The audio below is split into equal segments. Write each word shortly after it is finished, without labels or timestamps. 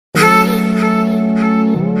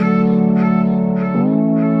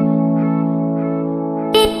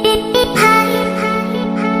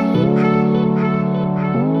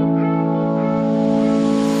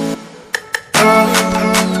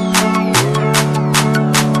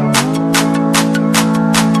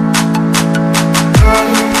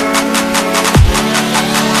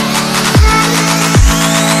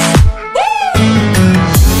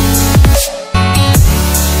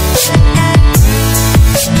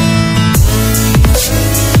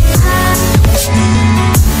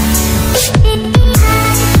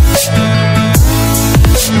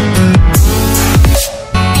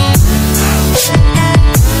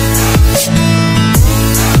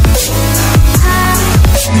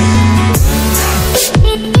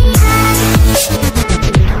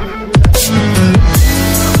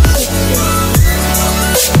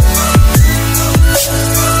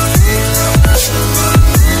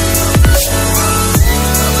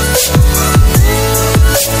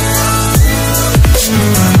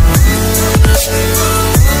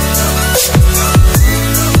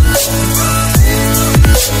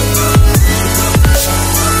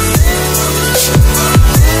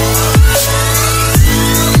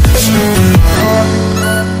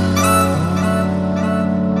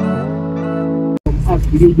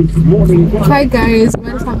Hi guys,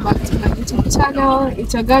 welcome back to my YouTube channel.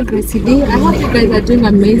 It's your girl Gracie D. I hope you guys are doing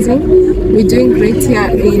amazing. We're doing great here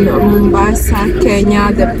in Mombasa,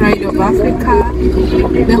 Kenya, the pride of Africa,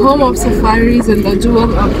 the home of safaris and the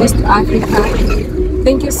jewel of East Africa.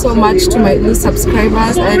 Thank you so much to my new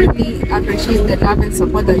subscribers. I really appreciate the love and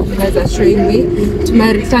support that you guys are showing me. To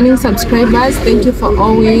my returning subscribers, thank you for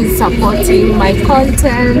always supporting my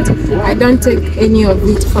content. I don't take any of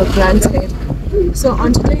it for granted. So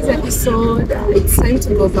on today's episode, it's time to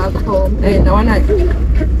go back home and I want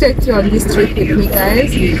to take you on this trip with me,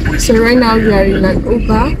 guys. So right now we are in an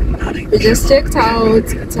Uber. We just checked out.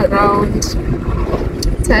 It's around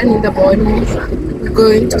 10 in the morning. We're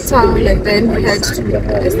going to town and then we head to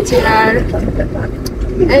SGR.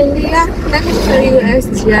 And yeah, let me show you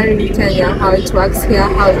SGR in Kenya, how it works here,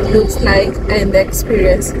 how it looks like, and the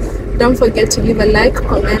experience. Don't forget to leave a like,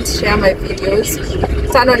 comment, share my videos,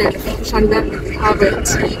 turn on notification bell if you haven't.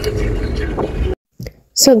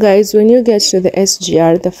 So guys, when you get to the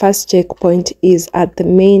SGR, the first checkpoint is at the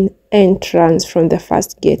main entrance from the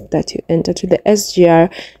first gate that you enter to the SGR.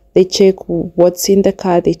 They check what's in the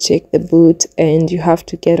car, they check the boot, and you have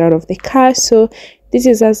to get out of the car. So this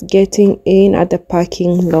is us getting in at the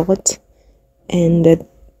parking lot, and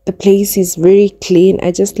the place is very clean.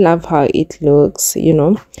 I just love how it looks, you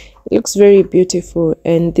know. It looks very beautiful,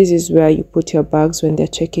 and this is where you put your bags when they're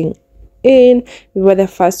checking in. We were the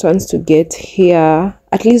first ones to get here,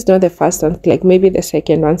 at least not the first ones, like maybe the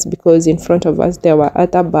second ones, because in front of us there were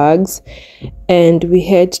other bags, and we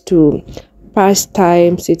had to pass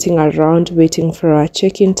time sitting around waiting for our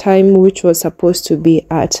check-in time, which was supposed to be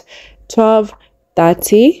at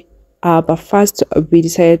 12:30. But first we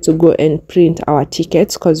decided to go and print our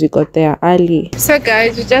tickets because we got there early. So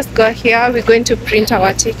guys, we just got here. We're going to print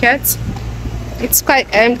our tickets. It's quite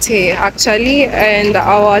empty actually, and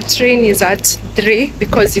our train is at 3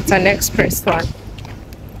 because it's an express one,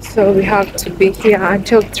 so we have to be here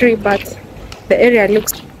until 3. But the area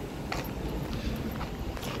looks...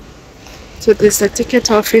 So this is the ticket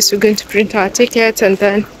office. We're going to print our ticket and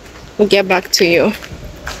then we'll get back to you.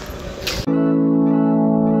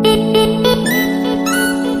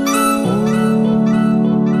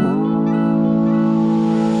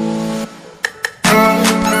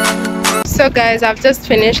 So guys,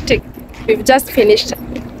 we've just finished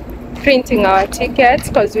printing our tickets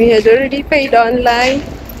because we had already paid online.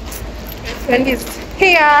 My friend is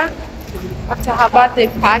here after her birthday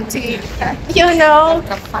party, you know.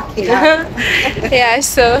 Yeah,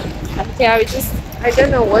 so yeah, I don't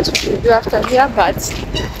know what we will do after here, but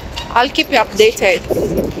I'll keep you updated.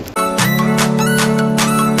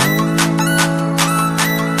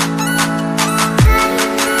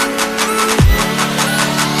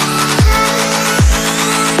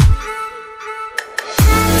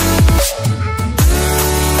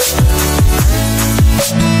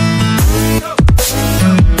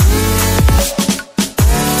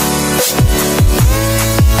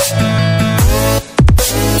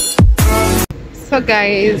 So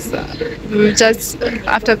guys, we just,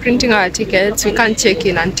 after printing our tickets, we can't check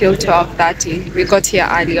in until 12:30. We got here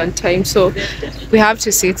early on time, so we have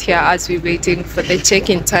to sit here as we're waiting for the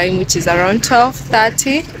check-in time, which is around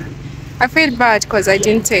 12:30. I feel bad because I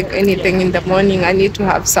didn't take anything in the morning. I need to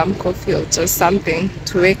have some coffee or just something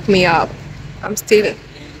to wake me up. I'm still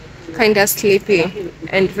kind of sleepy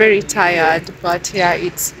and very tired, but yeah,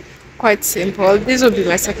 it's quite simple. This will be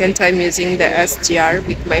my second time using the SGR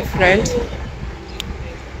with my friend,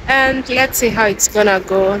 and let's see how it's gonna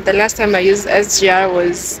go. The last time I used SGR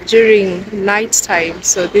was during night time,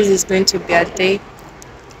 so this is going to be a day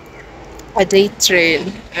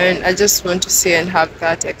train, and I just want to see and have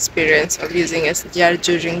that experience of using SGR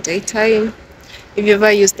during daytime. If you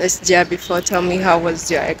ever used SGR before, tell me how was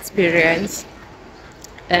your experience.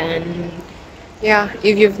 And yeah,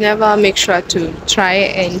 if you've never, make sure to try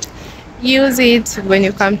and use it when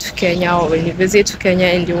you come to Kenya, or when you visit Kenya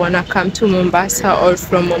and you want to come to Mombasa, or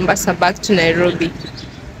from Mombasa back to Nairobi.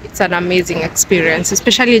 It's an amazing experience,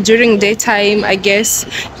 especially during daytime. I guess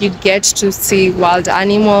you get to see wild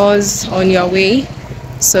animals on your way,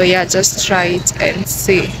 so yeah, just try it and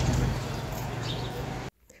see.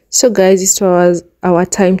 So guys, it was our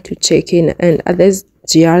time to check in, and at this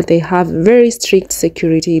SGR they have very strict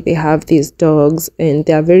security. They have these dogs and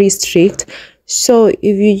they are very strict. So if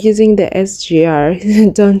you're using the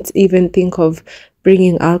SGR, don't even think of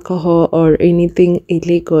bringing alcohol or anything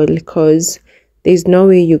illegal, because there's no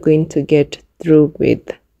way you're going to get through with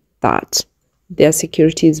that. Their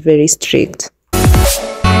security is very strict.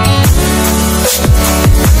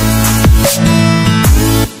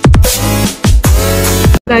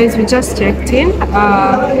 guys, we just checked in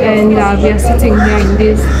and we are sitting here in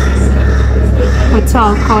this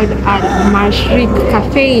hotel called Al Mashrik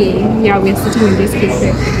Cafe. Yeah, we're sitting in this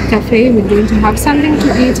cafe. We're going to have something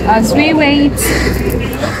to eat as we wait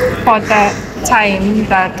for the time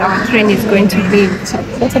that our train is going to leave.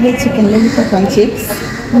 What about chicken lollipop and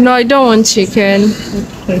chips? No, I don't want chicken.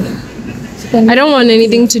 Okay. I don't want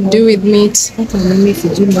anything to do with meat.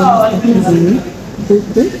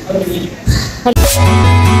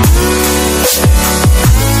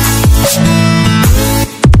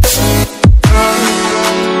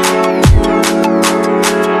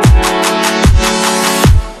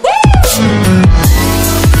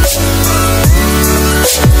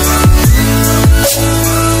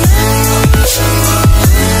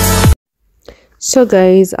 So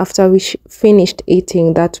guys, after we finished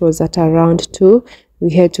eating, that was at around 2, we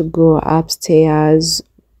had to go upstairs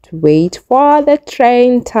to wait for the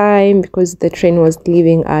train time because the train was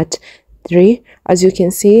leaving at 3. As you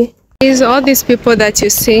can see, is all these people that you're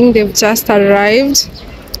seeing, they've just arrived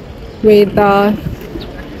with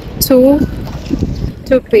 2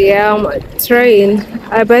 p.m. train.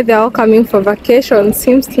 I bet they're all coming for vacation.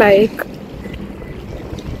 Seems like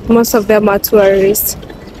most of them are tourists.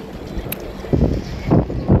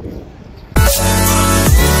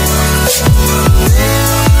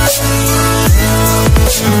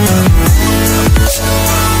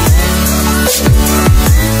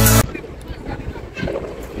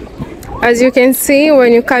 As you can see,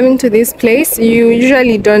 when you're coming to this place, you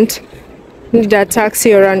usually don't need a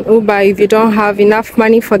taxi or an Uber if you don't have enough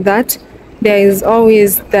money for that. There is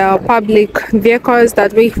always the public vehicles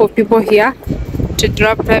that wait for people here to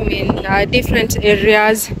drop them in different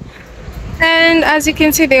areas. And as you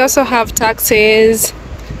can see, they also have taxis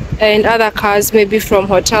and other cars, maybe from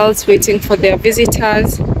hotels waiting for their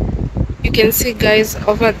visitors. You can see guys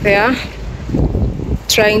over there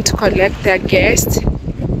trying to collect their guests,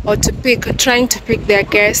 or trying to pick their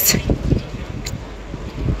guests.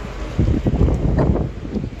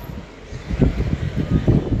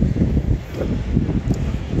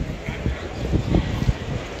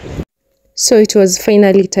 So it was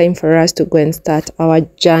finally time for us to go and start our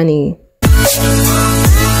journey.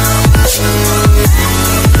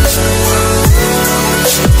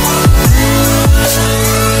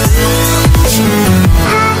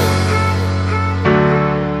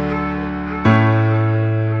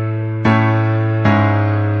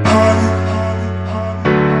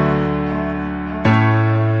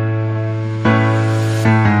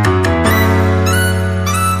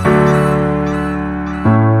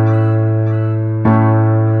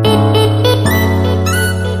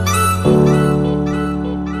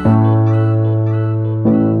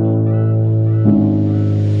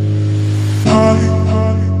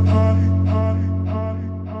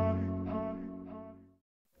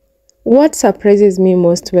 What surprises me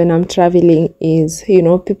most when I'm traveling is,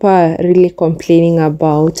 people are really complaining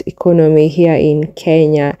about economy here in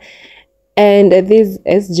Kenya. And this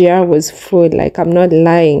SGR was full, like I'm not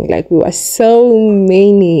lying, like we were so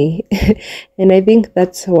many. And I think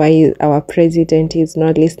that's why our president is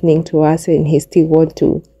not listening to us and he still wants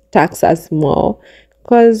to tax us more.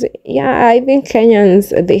 Because, yeah, I think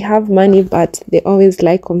Kenyans, they have money, but they always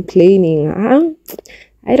like complaining.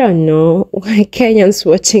 I don't know. Kenyans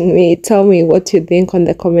watching me, tell me what you think on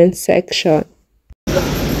the comment section.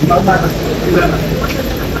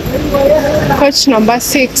 Coach number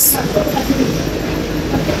 6.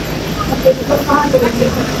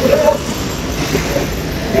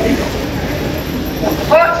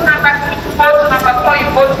 Boat number 4, you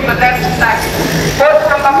go to your left side. Boat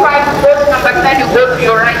number 5, boat number 10, you go to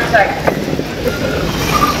your right side.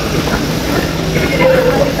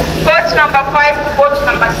 Boat number 5, boat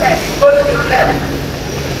number 10, go to your left.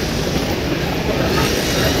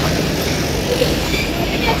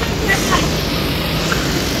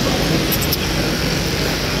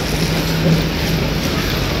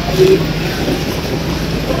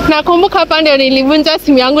 Nakumbuka hapa ndio nilivunja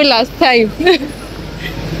simu yangu last time.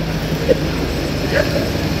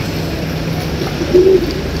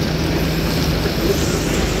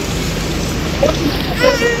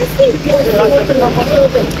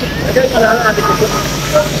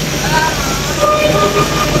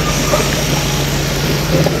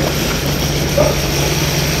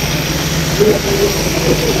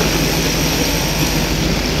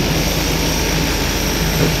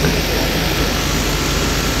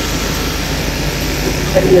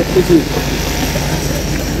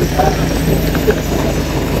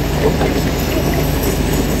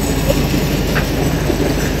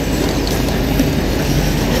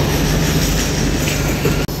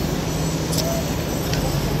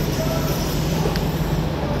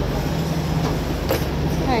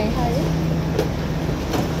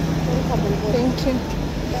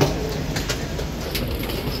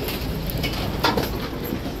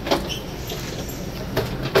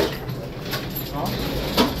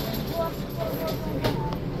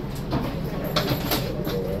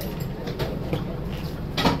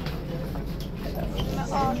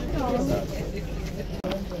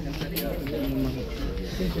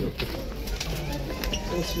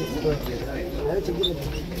 So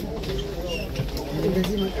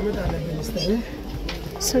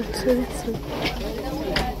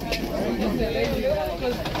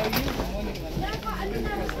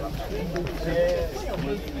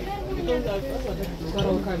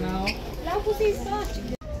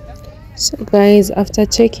guys, after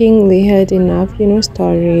checking we had enough,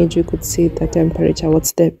 storage. You could see the temperature,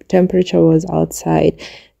 what the temperature was outside,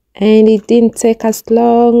 and it didn't take us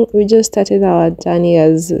long. We just started our journey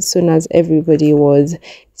as soon as everybody was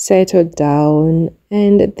settled down,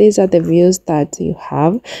 and these are the views that you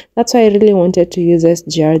have. That's why I really wanted to use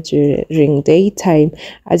SGR during daytime.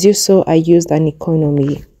 As you saw, I used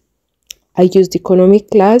economy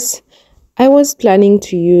class. I was planning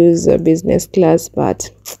to use a business class, but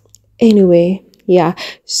anyway, yeah.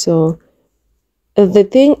 So the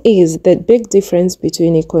thing is, the big difference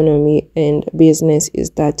between economy and business is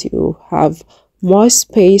that you have more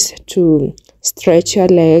space to stretch your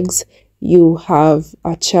legs. You have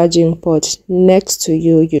a charging port next to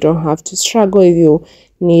you. You don't have to struggle if you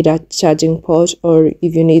need a charging port, or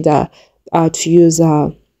if you need to use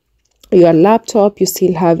your laptop. You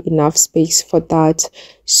still have enough space for that.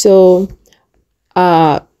 So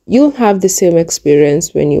you'll have the same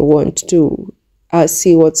experience when you want to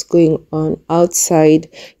see what's going on outside.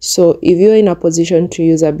 So if you're in a position to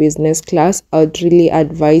use a business class, I'd really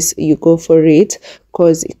advise you go for it,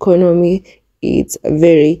 because economy, it's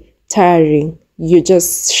very tiring. You're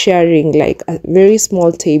just sharing like a very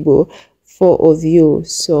small table, 4 of you.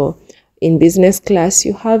 So in business class,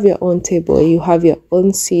 you have your own table, you have your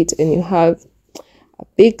own seat, and you have a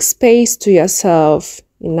big space to yourself,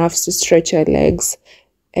 enough to stretch your legs,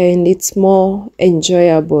 and it's more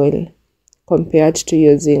enjoyable compared to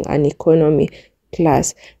using an economy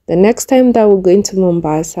class. The next time that we're going to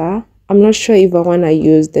Mombasa, I'm not sure if I want to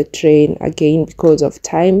use the train again because of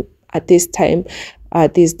time. At this time,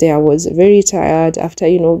 this day I was very tired after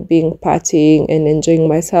being partying and enjoying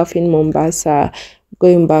myself in Mombasa.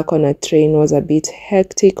 Going back on a train was a bit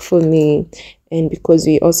hectic for me, and because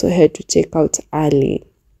we also had to check out early.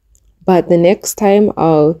 But the next time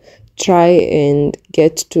I'll try and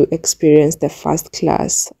get to experience the first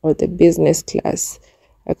class or the business class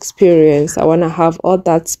experience. I want to have all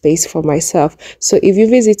that space for myself. So if you're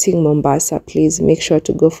visiting Mombasa, please make sure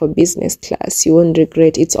to go for business class. You won't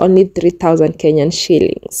regret. It's only 3,000 Kenyan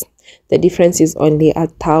shillings. The difference is only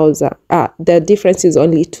 1,000. The difference is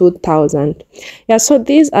only 2,000. Yeah, so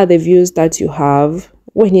these are the views that you have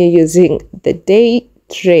when you're using the day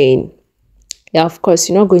train. Yeah, of course,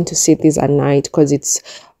 you're not going to see this at night because it's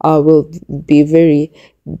will be very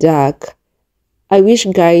dark. I wish,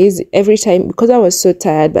 guys, every time, because I was so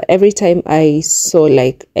tired, but every time I saw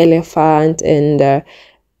like elephant and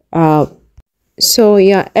so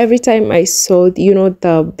yeah, every time I saw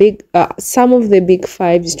the big some of the big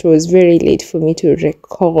fives, it was very late for me to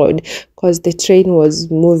record because the train was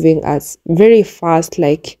moving as very fast.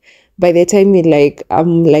 Like by the time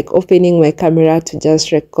I'm like opening my camera to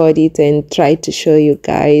just record it and try to show you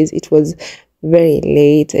guys, it was very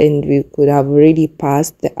late and we could have already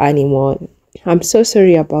passed the animal. I'm so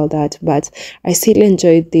sorry about that, but I still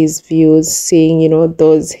enjoyed these views, seeing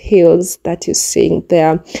those hills that you're seeing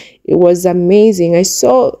there. It was amazing. I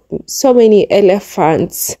saw so many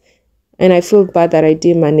elephants, and I feel bad that I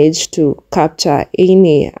didn't manage to capture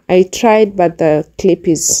any. I tried, but the clip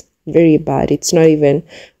is very bad. It's not even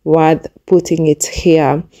worth putting it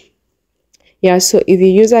here. Yeah, so if you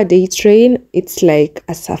use a day train, it's like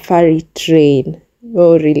a safari train.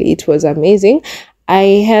 Oh, really, it was amazing.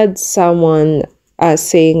 I had someone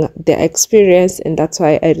saying their experience, and that's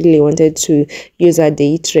why I really wanted to use a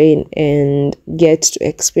day train and get to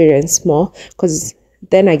experience more, because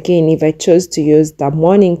then again, if I chose to use the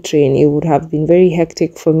morning train, it would have been very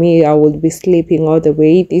hectic for me. I would be sleeping all the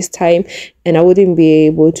way this time, and I wouldn't be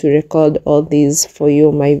able to record all these for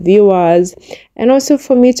you, my viewers, and also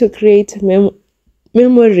for me to create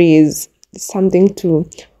memories, something to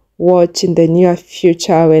watch in the near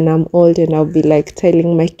future when I'm old, and I'll be like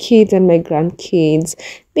telling my kids and my grandkids,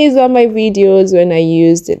 these are my videos when I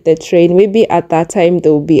used the train. Maybe at that time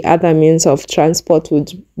there will be other means of transport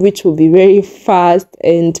which will be very fast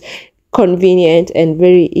and convenient and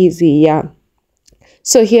very easy. Yeah,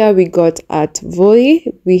 so here we got at Voi.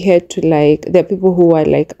 We had to the people who were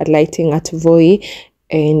like alighting at Voi,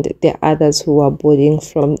 and the others who were boarding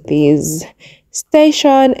from this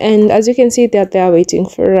station, and as you can see, they're there waiting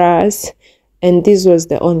for us. And this was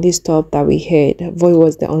the only stop that we had. Voi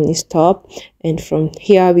was the only stop, and from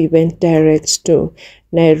here we went direct to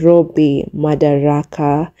Nairobi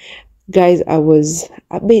Madaraka. guys, I was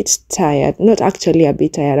a bit tired. Not actually a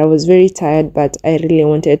bit tired, I was very tired, but I really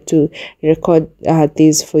wanted to record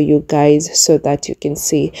this for you guys so that you can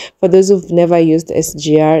see. For those who've never used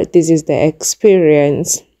SGR, this is the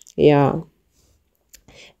experience. Yeah.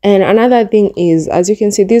 And another thing is, as you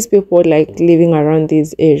can see, these people like living around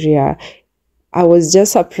this area, I was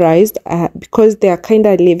just surprised because they are kind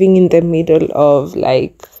of living in the middle of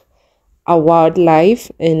like a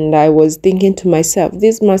wildlife, and I was thinking to myself,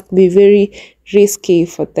 this must be very risky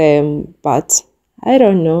for them, but I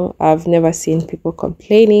don't know, I've never seen people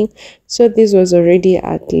complaining. So this was already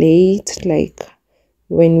at late, like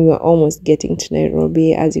when we were almost getting to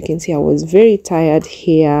Nairobi. As you can see, I was very tired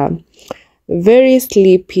here, very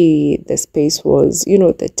sleepy. The space was, you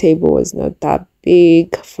know, the table was not that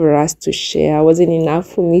big for us to share. It wasn't enough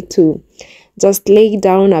for me to just lay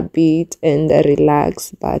down a bit and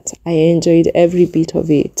relax, but I enjoyed every bit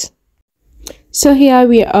of it. So here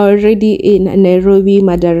we are already in Nairobi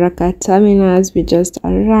Madaraka Terminus. We just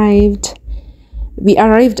arrived. We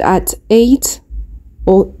arrived at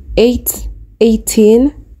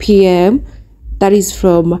 8:18 p.m. That is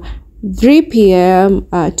from 3 p.m.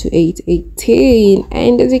 to 8:18,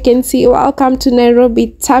 and as you can see, welcome to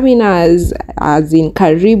Nairobi Terminus, as in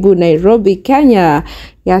Karibu, Nairobi, Kenya.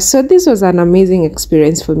 Yeah, so this was an amazing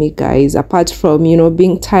experience for me, guys. Apart from, you know,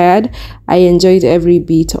 being tired, I enjoyed every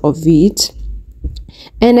bit of it,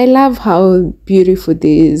 and I love how beautiful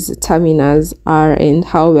these terminals are and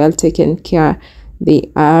how well taken care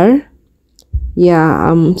they are.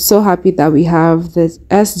 Yeah, I'm so happy that we have the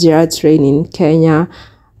SGR train in Kenya.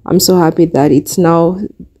 I'm so happy that it's now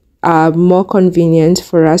more convenient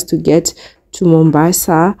for us to get to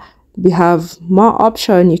Mombasa. We have more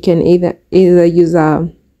option. You can either use a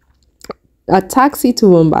taxi to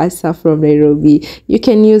Mombasa from Nairobi. You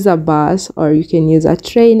can use a bus or you can use a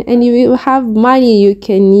train, and you will have money. You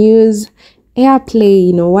can use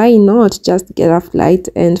airplane. Why not just get a flight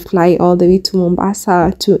and fly all the way to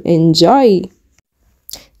Mombasa to enjoy?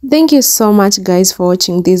 Thank you so much, guys, for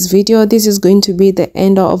watching this video. This is going to be the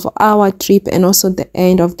end of our trip and also the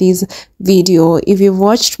end of this video. If you've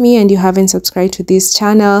watched me and you haven't subscribed to this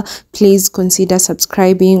channel, please consider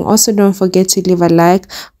subscribing. Also, don't forget to leave a like,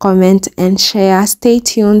 comment, and share. Stay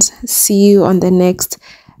tuned. See you on the next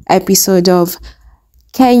episode of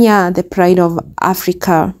Kenya, the Pride of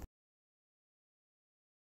Africa.